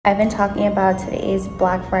I've been talking about today's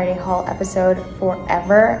Black Friday haul episode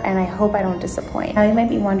forever, and I hope I don't disappoint. Now you might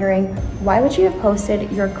be wondering, why would you have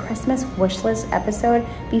posted your Christmas wish list episode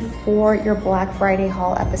before your Black Friday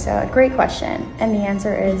haul episode? Great question, and the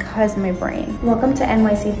answer is because my brain. Welcome to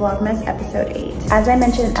NYC Vlogmas episode 8. As I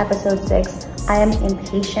mentioned in episode 6, I am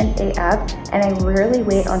impatient AF, and I rarely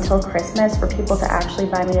wait until Christmas for people to actually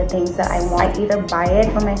buy me the things that I want. I either buy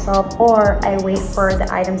it for myself or I wait for the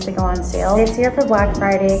items to go on sale. This year for Black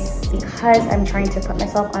Friday, because I'm trying to put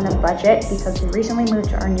myself on a budget, because we recently moved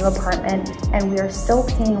to our new apartment and we are still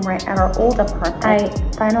paying rent at our old apartment, I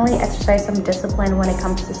finally exercised some discipline when it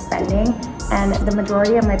comes to spending, and the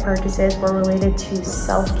majority of my purchases were related to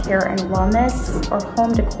self-care and wellness, or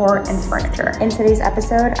home decor and furniture. In today's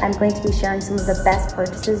episode, I'm going to be sharing some of the best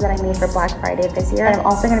purchases that I made for Black Friday this year. And I'm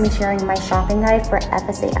also going to be sharing my shopping guide for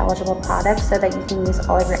FSA-eligible products so that you can use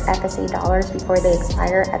all of your FSA dollars before they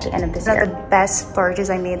expire at the end of this year. One of the best splurges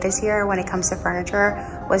I made this year when it comes to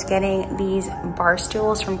furniture was getting these bar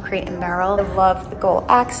stools from Crate & Barrel. I love the gold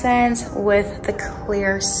accents with the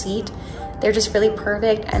clear seat. They're just really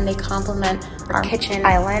perfect, and they complement our kitchen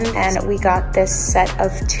island. And we got this set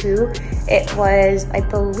of 2. It was, I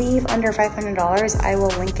believe, under $500. I will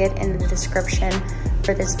link it in the description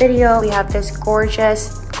for this video. We have this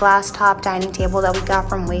gorgeous glass top dining table that we got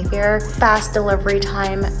from Wayfair. Fast delivery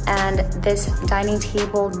time, and this dining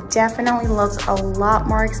table definitely looks a lot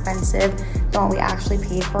more expensive than what we actually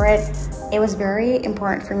paid for it. It was very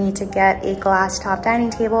important for me to get a glass top dining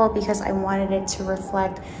table because I wanted it to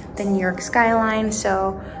reflect the New York skyline,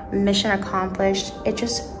 so mission accomplished. It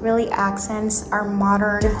just really accents our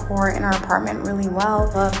modern decor in our apartment really well.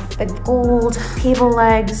 The gold table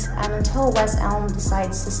legs, and until West Elm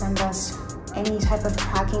decides to send us any type of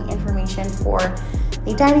tracking information for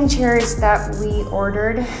the dining chairs that we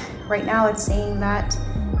ordered, right now it's saying that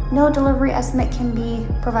no delivery estimate can be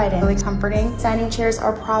provided. Really comforting. Dining chairs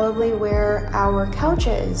are probably where our couch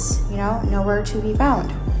is, you know, nowhere to be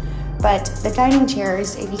found. But the dining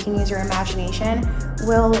chairs, if you can use your imagination,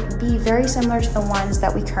 will be very similar to the ones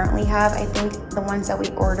that we currently have. I think the ones that we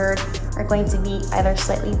ordered are going to be either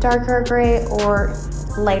slightly darker gray or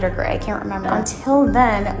lighter gray, I can't remember. Until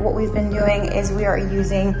then, what we've been doing is we are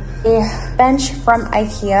using a bench from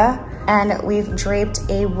IKEA, and we've draped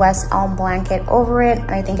a West Elm blanket over it, and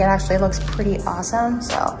I think it actually looks pretty awesome.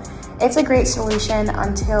 So it's a great solution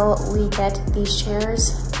until we get these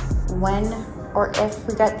chairs, when or if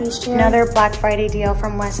we get these chairs. Another Black Friday deal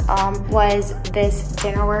from West Elm was this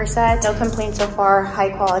dinnerware set. No complaints so far, high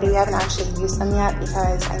quality. We haven't actually used them yet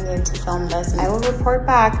because I needed to film this. I will report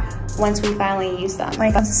back once we finally use them. When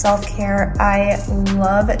it comes to self-care, I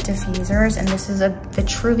love diffusers, and this is the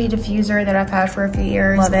Truly diffuser that I've had for a few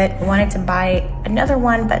years. Love it. I wanted to buy another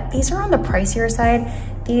one, but these are on the pricier side.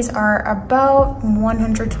 These are about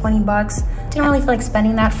 120 bucks. Didn't really feel like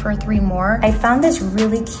spending that for 3 more. I found this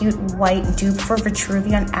really cute white dupe for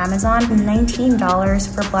Vitruvi on Amazon,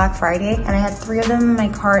 $19 for Black Friday, and I had 3 of them in my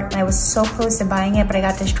cart, and I was so close to buying it, but I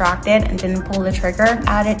got distracted and didn't pull the trigger.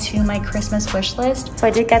 Add it to my Christmas wish list. So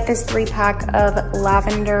I did get this 3-pack of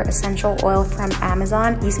lavender essential oil from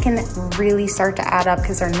Amazon. These can really start to add up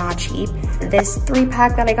because they're not cheap. This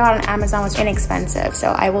 3-pack that I got on Amazon was inexpensive, so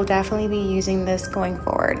I will definitely be using this going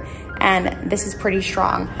forward. And this is pretty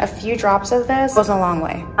strong. A few drops of this goes a long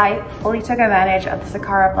way. I fully took advantage of the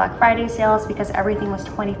Sakara Black Friday sales because everything was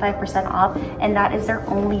 25% off, and that is their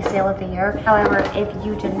only sale of the year. However, if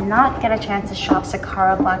you did not get a chance to shop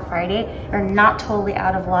Sakara Black Friday, you're not totally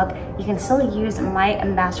out of luck. You can still use my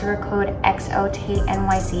ambassador code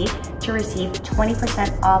XOTNYC to receive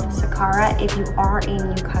 20% off Sakara if you are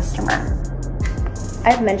a new customer.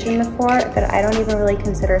 I've mentioned before that I don't even really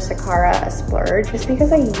consider Sakara a splurge, just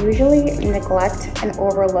because I usually neglect and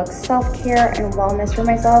overlook self-care and wellness for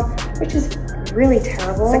myself, which is really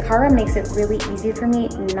terrible. Sakara makes it really easy for me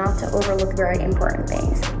not to overlook very important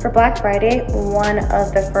things. For Black Friday, one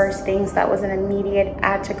of the first things that was an immediate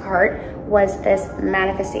add to cart was this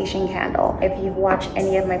manifestation candle. If you've watched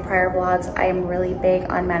any of my prior vlogs, I am really big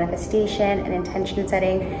on manifestation and intention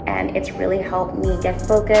setting, and it's really helped me get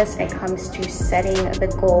focused when it comes to setting the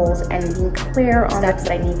goals and being clear on steps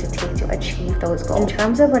that I need to take to achieve those goals. In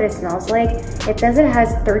terms of what it smells like, it says it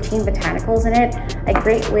has 13 botanicals in it. A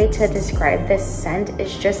great way to describe this scent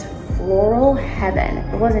is just floral heaven.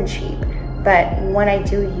 It wasn't cheap. but when I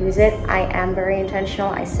do use it, I am very intentional.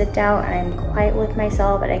 I sit down and I'm quiet with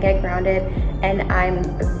myself and I get grounded, and I'm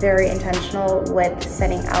very intentional with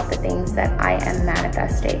setting out the things that I am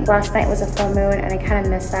manifesting. Last night was a full moon and I kind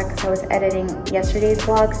of missed that because I was editing yesterday's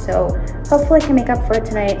vlog, so hopefully I can make up for it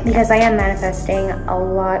tonight because I am manifesting a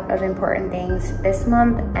lot of important things this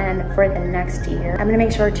month and for the next year. I'm gonna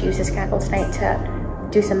make sure to use this candle tonight to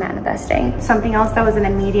do some manifesting. Something else that was an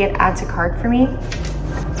immediate add to cart for me,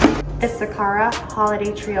 the Sakara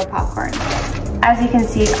Holiday Trio Popcorn. As you can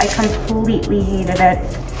see, I completely hated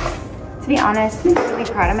it. To be honest, I'm really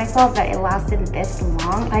proud of myself that it lasted this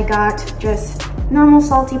long. I got just normal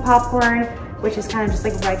salty popcorn, which is kind of just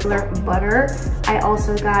like regular butter. I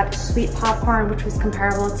also got sweet popcorn, which was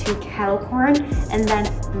comparable to kettle corn. And then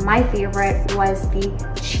my favorite was the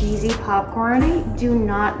cheesy popcorn. I do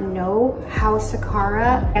not know how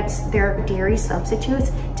Sakara gets their dairy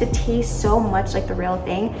substitutes to taste so much like the real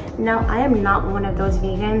thing. Now, I am not one of those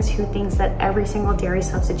vegans who thinks that every single dairy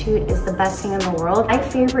substitute is the best thing in the world. My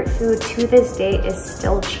favorite food to this day is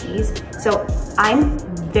still cheese. So I'm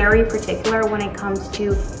very particular when it comes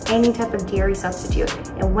to any type of dairy substitute.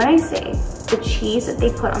 And when I say the cheese that they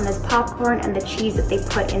put on this popcorn and the cheese that they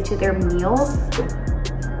put into their meal,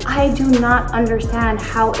 I do not understand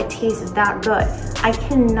how it tastes that good. I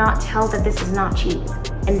cannot tell that this is not cheese.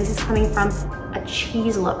 And this is coming from a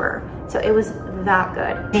cheese lover. So it was that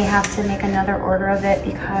good. They have to make another order of it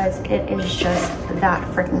because it is just that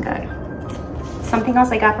freaking good. Something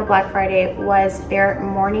else I got for Black Friday was their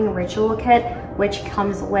morning ritual kit, which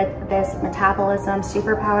comes with this metabolism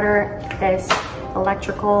super powder, this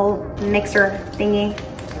electrical mixer thingy.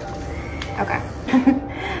 Okay.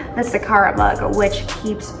 The Sakara mug, which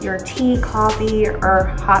keeps your tea, coffee,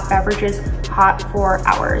 or hot beverages hot for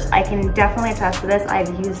hours. I can definitely attest to this. I've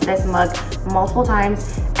used this mug multiple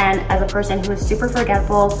times, and as a person who is super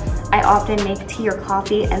forgetful, I often make tea or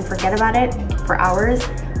coffee and forget about it for hours.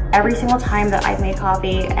 Every single time that I've made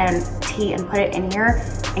coffee and tea and put it in here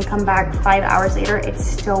and come back 5 hours later, it's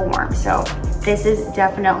still warm. So this is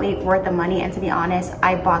definitely worth the money. And to be honest,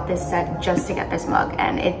 I bought this set just to get this mug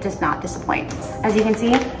and it does not disappoint. As you can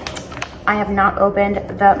see, I have not opened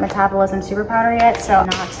the Metabolism Super Powder yet, so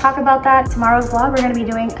not talk about that. Tomorrow's vlog, we're gonna be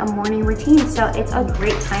doing a morning routine, so it's a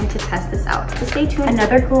great time to test this out. So stay tuned.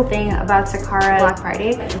 Another cool thing about Sakara Black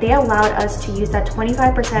Friday, they allowed us to use that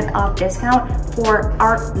 25% off discount for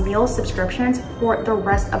our meal subscriptions for the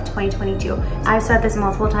rest of 2022. I've said this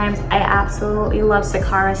multiple times, I absolutely love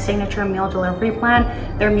Sakara's signature meal delivery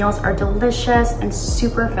plan. Their meals are delicious and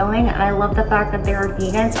super filling, and I love the fact that they're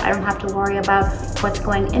vegan, so I don't have to worry about what's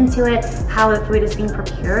going into it, how the food is being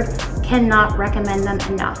prepared. Cannot recommend them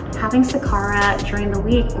enough. Having Sakara during the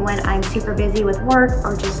week when I'm super busy with work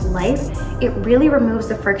or just life, it really removes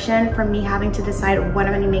the friction from me having to decide what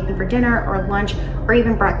I'm gonna be making for dinner or lunch or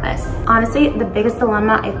even breakfast. Honestly, the biggest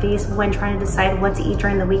dilemma I face when trying to decide what to eat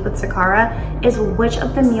during the week with Sakara is which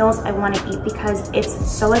of the meals I want to eat, because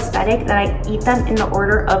it's so aesthetic that I eat them in the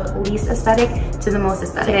order of least aesthetic to the most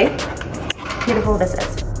aesthetic. Today, beautiful this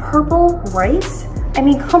is. Purple rice? I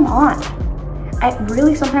mean, come on. I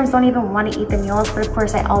really sometimes don't even want to eat the meals, but of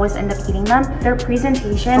course I always end up eating them. Their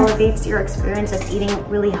presentation elevates your experience of eating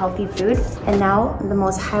really healthy food. And now the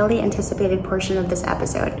most highly anticipated portion of this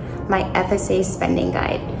episode, my FSA spending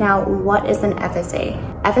guide. Now, what is an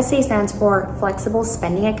FSA? FSA stands for Flexible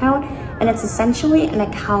Spending Account, and it's essentially an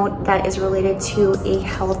account that is related to a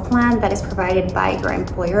health plan that is provided by your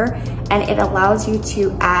employer, and it allows you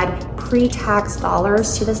to add pre-tax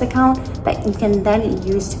dollars to this account that you can then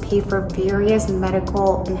use to pay for various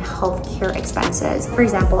medical and healthcare expenses. For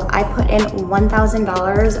example, I put in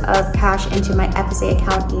 $1,000 of cash into my FSA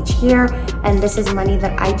account each year, and this is money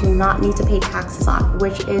that I do not need to pay taxes on,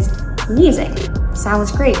 which is amazing.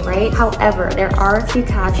 Sounds great, right? However, there are a few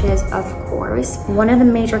catches, of course. One of the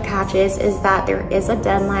major catches is that there is a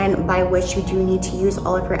deadline by which you do need to use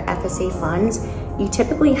all of your FSA funds. You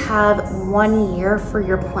typically have 1 year for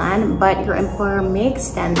your plan, but your employer may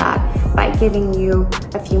extend that by giving you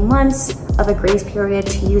a few months of a grace period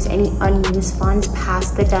to use any unused funds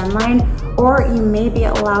past the deadline, or you may be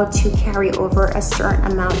allowed to carry over a certain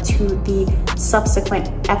amount to the subsequent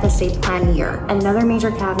FSA plan year. Another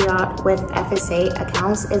major caveat with FSA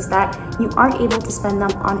accounts is that you aren't able to spend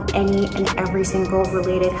them on any and every single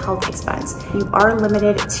related health expense. You are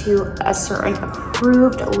limited to a certain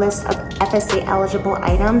approved list of FSA eligible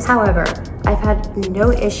items. However, I've had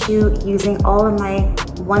no issue using all of my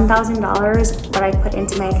 $1,000 that I put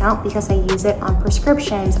into my account because I use it on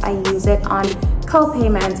prescriptions, I use it on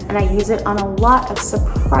co-payments, and I use it on a lot of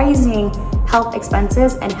surprising health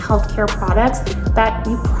expenses and healthcare products that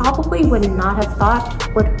you probably would not have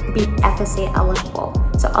thought would be FSA eligible.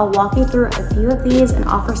 So I'll walk you through a few of these and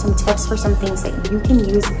offer some tips for some things that you can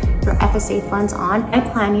use your FSA funds on. My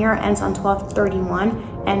plan year ends on 12/31,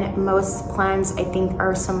 and most plans I think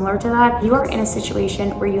are similar to that. You are in a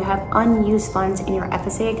situation where you have unused funds in your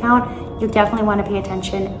FSA account, you definitely want to pay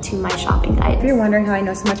attention to my shopping guide. If you're wondering how I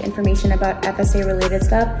know so much information about FSA related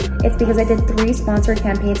stuff, it's because I did 3 sponsored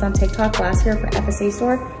campaigns on TikTok last year for FSA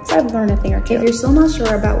store, so I've learned a thing or two. If you're still not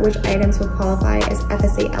sure about which items will qualify as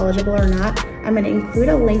FSA eligible or not, I'm going to include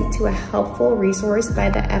a link to a helpful resource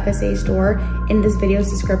by the FSA store in this video's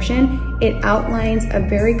description. It outlines a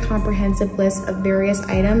very comprehensive list of various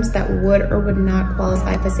items that would or would not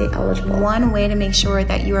qualify FSA eligible. One way to make sure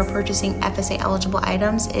that you are purchasing FSA eligible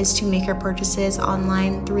items is to make your purchases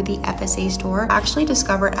online through the FSA store. I actually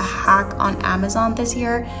discovered a hack on Amazon this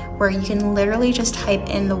year where you can literally just type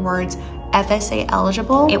in the words FSA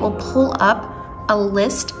eligible. It will pull up a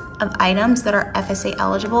list of items that are FSA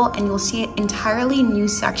eligible, and you'll see an entirely new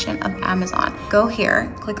section of Amazon. Go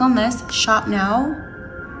here, click on this, shop now,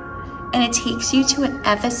 and it takes you to an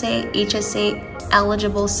FSA HSA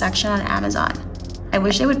eligible section on Amazon. I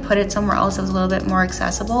wish they would put it somewhere else that was a little bit more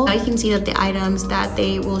accessible. Now you can see that the items that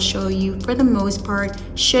they will show you for the most part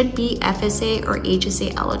should be FSA or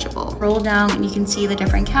HSA eligible. Roll down and you can see the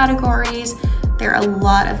different categories. There are a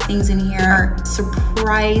lot of things in here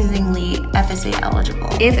surprisingly FSA eligible.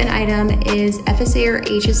 If an item is FSA or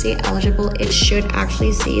HSA eligible, it should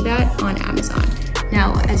actually say that on Amazon.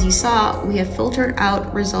 Now, as you saw, we have filtered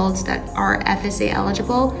out results that are FSA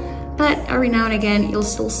eligible, but every now and again, you'll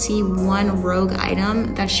still see one rogue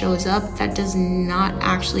item that shows up that does not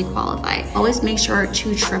actually qualify. Always make sure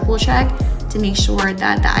to triple check to make sure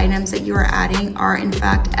that the items that you are adding are in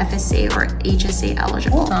fact FSA or HSA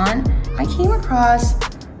eligible. Hold on, I came across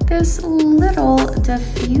this little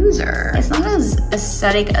diffuser. It's not as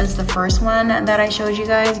aesthetic as the first one that I showed you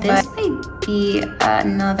guys. This might be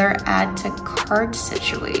another add to cart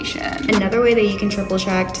situation. Another way that you can triple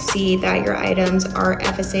check to see that your items are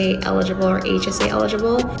FSA eligible or HSA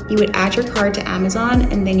eligible, you would add your card to Amazon,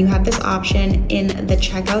 and then you have this option in the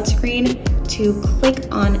checkout screen to click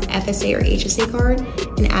on FSA or HSA card,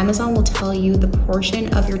 and Amazon will tell you the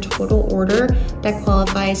portion of your total order that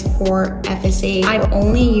qualifies for FSA. I've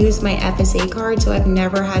only used my FSA card, so I've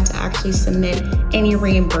never had to actually submit any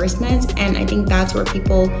reimbursements, and I think that's where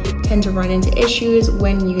people tend to run into issues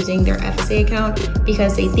when using their FSA account,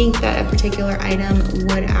 because they think that a particular item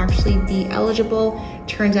would actually be eligible.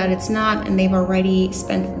 Turns out it's not, and they've already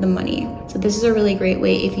spent the money. So this is a really great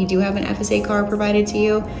way if you do have an FSA card provided to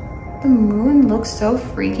you. The moon looks so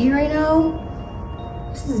freaky right now.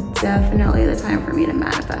 This is definitely the time for me to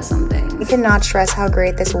manifest something. I cannot stress how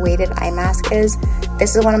great this weighted eye mask is.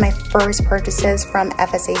 This is one of my first purchases from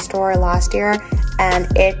FSA store last year, and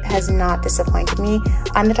it has not disappointed me.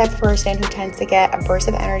 I'm the type of person who tends to get a burst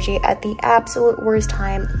of energy at the absolute worst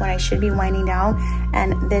time when I should be winding down,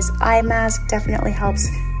 and this eye mask definitely helps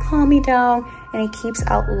calm me down, and it keeps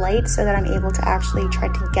out light so that I'm able to actually try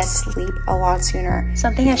to get sleep a lot sooner.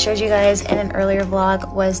 Something I showed you guys in an earlier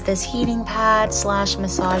vlog was this heating pad slash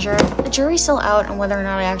massager. The jury's still out on whether or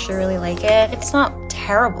not I actually really like it. It's not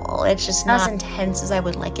terrible, it's just not as intense as I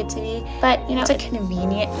would like it to be, but you know, it's a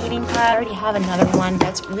convenient heating pad. I already have another one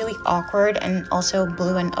that's really awkward and also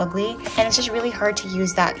blue and ugly, and it's just really hard to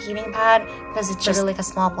use that heating pad because it's just like a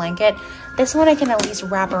small blanket. This one I can at least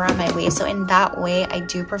wrap around my waist, so in that way I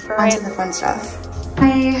do prefer it. Onto the fun stuff.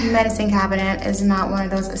 My medicine cabinet is not one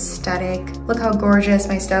of those aesthetic, look how gorgeous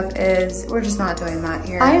my stuff is. We're just not doing that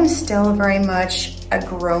here. I am still very much a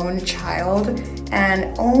grown child,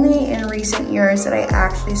 and only in recent years did I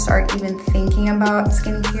actually start even thinking about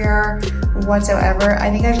skincare whatsoever. I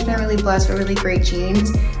think I've just been really blessed with really great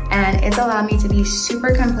genes, and it's allowed me to be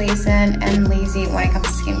super complacent and lazy when it comes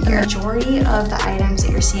to skincare. The majority of the items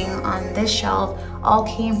that you're seeing on this shelf all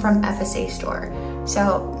came from FSA store.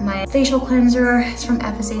 So my facial cleanser is from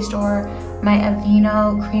FSA store, my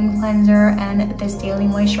Aveeno cream cleanser and this daily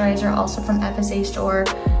moisturizer also from FSA store,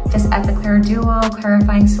 this Epiclear Duo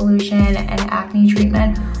clarifying solution and acne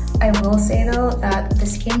treatment. I will say though that the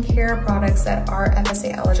skincare products that are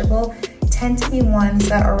FSA eligible tend to be ones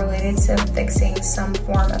that are related to fixing some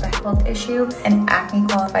form of a health issue, and acne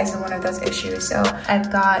qualifies as one of those issues. So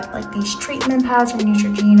I've got like these treatment pads from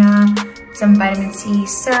Neutrogena, some vitamin C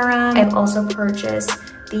serum. I've also purchased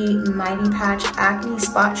the Mighty Patch acne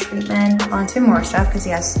spot treatment. On to more stuff, because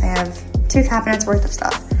yes, I have 2 cabinets worth of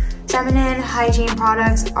stuff. Feminine hygiene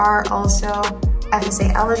products are also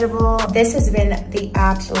FSA eligible. This has been the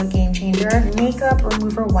absolute game changer. Makeup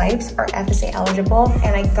remover wipes are FSA eligible,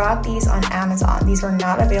 and I got these on Amazon. These were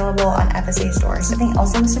not available on FSA stores. Something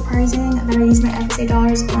else that was surprising that I used my FSA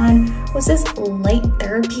dollars on was this light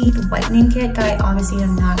therapy whitening kit that I obviously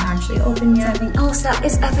have not actually opened yet. Something else that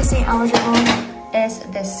is FSA eligible is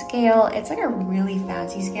this scale. It's like a really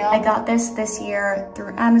fancy scale. I got this year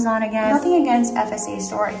through Amazon again. Nothing against FSA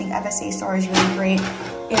store. I think FSA store is really great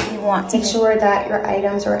if you want to make sure that your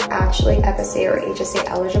items are actually FSA or HSA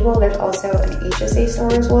eligible. There's also an HSA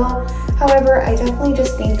store as well. However, I definitely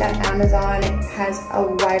just think that Amazon has a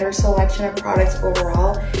wider selection of products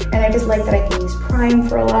overall, and I just like that I can use Prime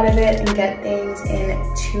for a lot of it and get things in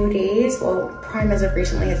 2 days. Well, Prime as of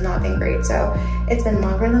recently has not been great, so it's been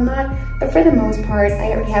longer than that. But for the most part,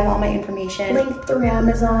 I already have all my information linked through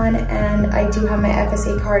Amazon, and I do have my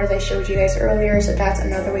FSA card as I showed you guys earlier, so that's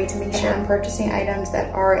another way to make sure I'm purchasing items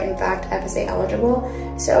that are in fact FSA eligible.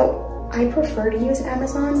 So I prefer to use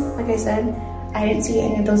Amazon. Like I said, I didn't see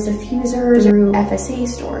any of those diffusers through FSA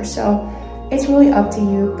store, so it's really up to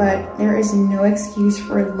you, but there is no excuse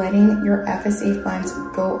for letting your FSA funds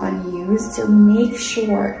go unused. So make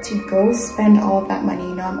sure to go spend all of that money.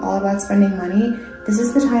 You know, I'm all about spending money. This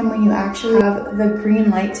is the time when you actually have the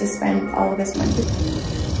green light to spend all of this money.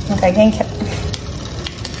 Okay, thank you.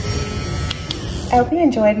 I hope you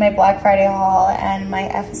enjoyed my Black Friday haul and my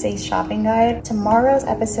FSA shopping guide. Tomorrow's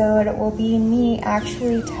episode will be me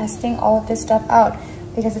actually testing all of this stuff out,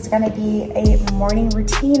 because it's gonna be a morning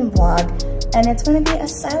routine vlog, and it's gonna be a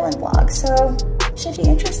silent vlog, so should be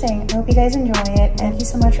interesting. I hope you guys enjoy it. Thank you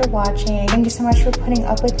so much for watching. Thank you so much for putting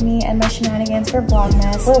up with me and my shenanigans for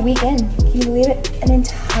Vlogmas. We're a weekend. Can you believe it? An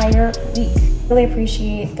entire week. Really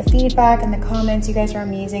appreciate the feedback and the comments. You guys are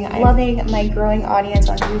amazing. I'm loving my growing audience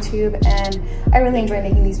on YouTube, and I really enjoy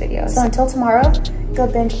making these videos. So until tomorrow, go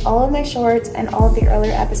binge all of my shorts and all of the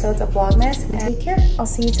earlier episodes of Vlogmas, and take care. I'll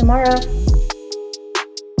see you tomorrow.